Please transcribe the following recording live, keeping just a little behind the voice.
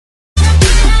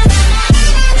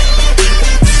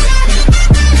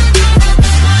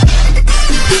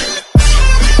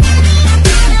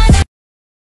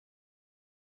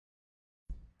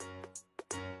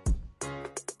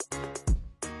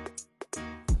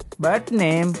Birth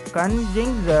name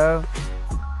Kanjingze.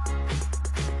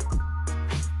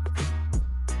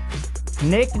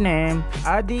 Nickname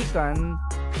Adikan.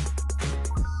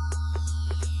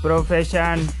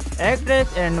 Profession actress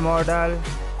and model.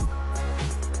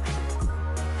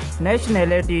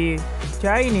 Nationality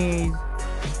Chinese.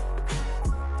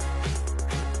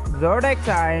 Zodiac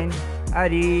sign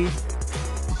Aries.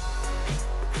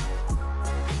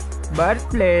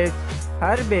 Birthplace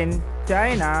Harbin,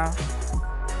 China.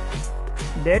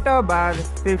 Date of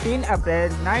birth 15 April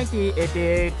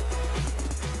 1988.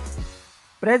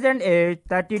 Present age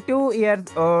 32 years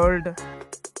old.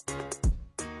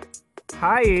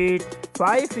 Height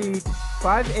 5 feet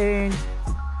 5 inch.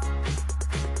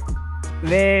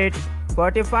 Weight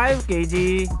 45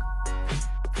 kg.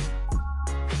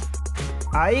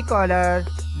 Eye color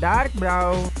dark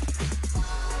brown.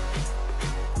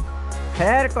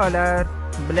 Hair color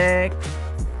black.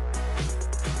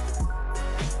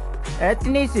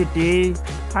 Ethnicity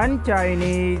Han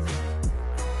Chinese.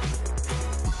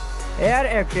 Air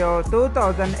active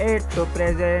 2008 to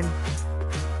present.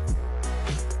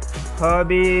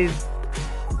 Hobbies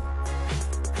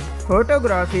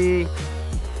photography,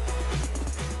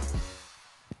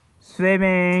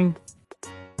 swimming,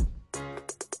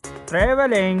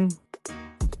 traveling,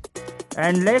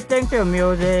 and listening to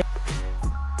music.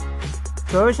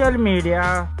 Social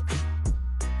media.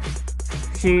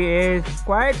 She is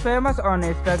quite famous on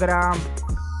Instagram.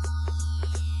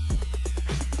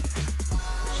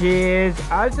 She is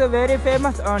also very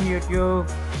famous on YouTube.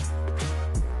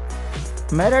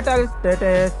 Marital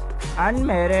status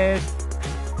unmarried.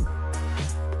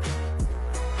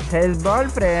 His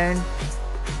boyfriend.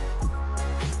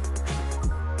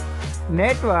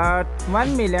 Net worth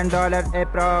 $1 million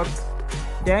approx.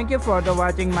 Thank you for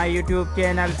watching my YouTube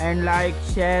channel and like,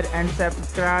 share and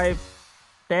subscribe.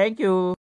 Thank you.